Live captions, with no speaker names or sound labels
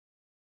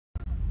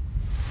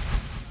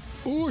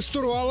У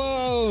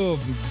штурвала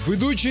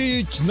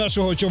ведучий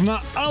нашого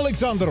човна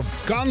Олександр,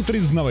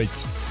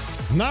 кантрі-знавець.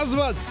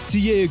 Назва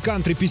цієї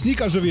кантрі-пісні,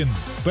 каже він,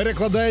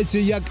 перекладається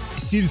як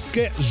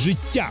 «Сільське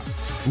життя».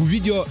 У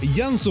відео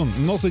Янсон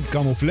носить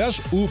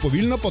камуфляж у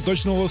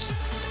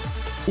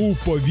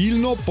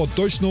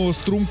повільно-поточного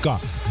струмка,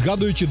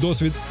 згадуючи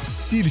досвід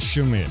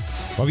сільщини,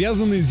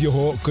 пов'язаний з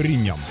його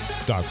корінням.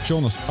 Так, що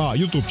у нас?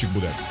 Ютубчик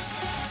буде.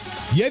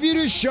 Я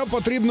вірю, що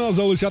потрібно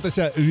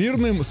залишатися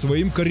вірним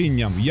своїм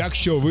корінням,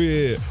 якщо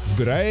ви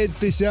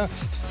збираєтеся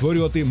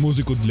створювати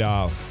музику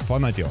для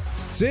фанатів.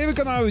 Цей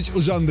виконавець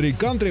у жанрі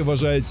кантрі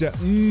вважається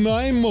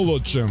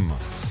наймолодшим.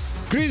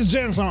 Кріс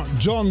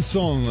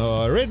Джонсон,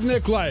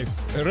 Redneck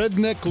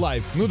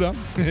Life. Ну да.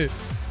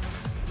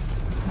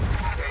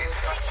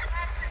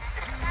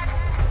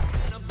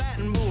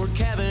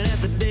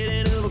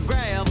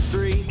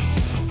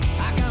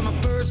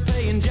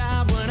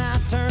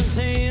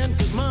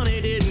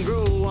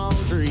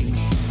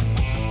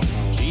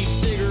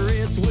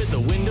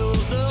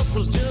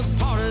 Was just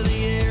part of the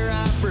air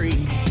I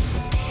breathe.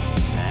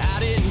 I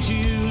didn't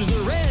choose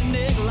the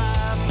redneck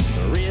life.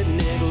 The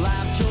redneck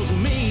life chose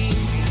me.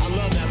 I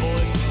love that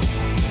voice.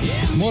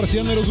 Yeah. Морс,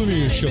 я не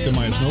розумію, що ти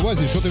маєш на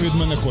увазі, що ти від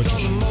мене хочеш.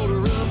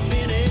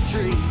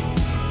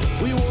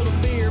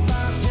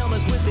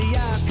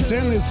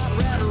 Сцени з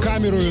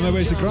камерою на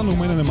весь екран у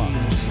мене нема.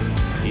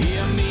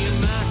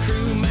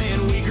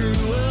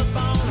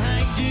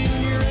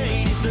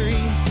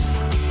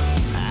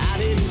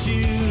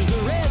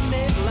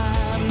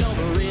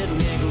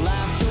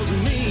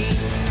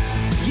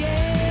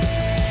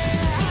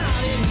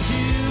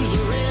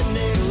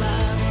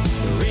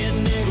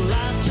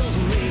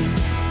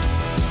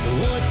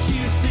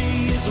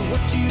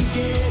 What you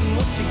get and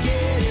what you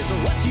get is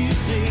what you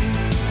see.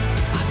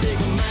 I take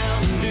a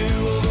Mountain Dew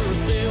over a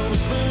silver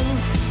spoon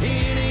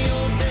any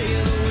old day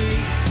of the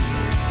week.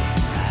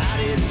 I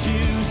didn't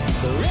choose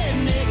the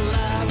redneck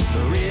life.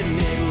 The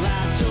redneck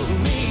life chose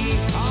me.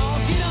 Oh,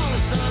 get on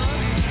it, son.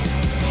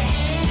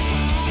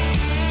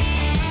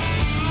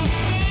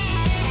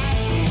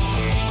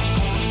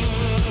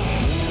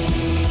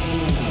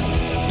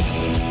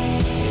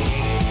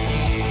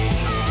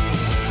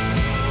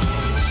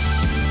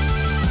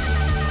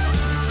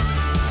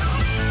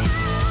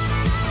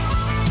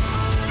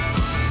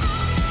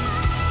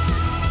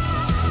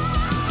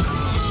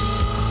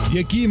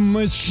 Який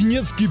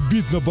мощнецький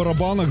біт на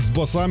барабанах з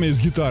басами і з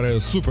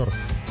гітари. Супер.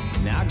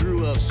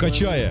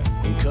 Качає.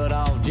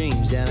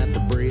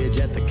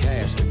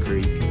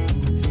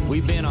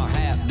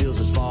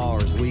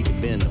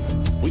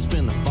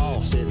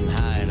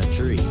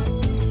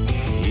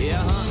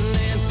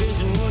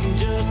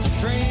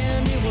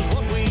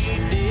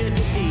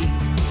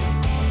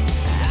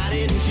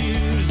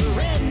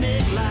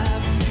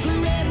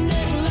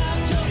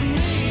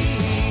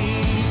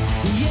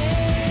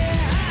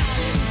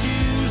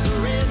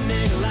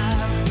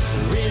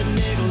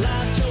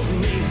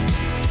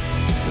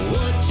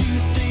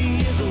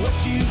 What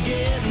you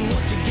get and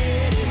what you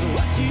get is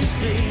what you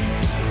see.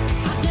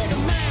 I take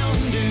a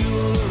Mountain Dew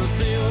over a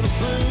silver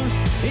spoon.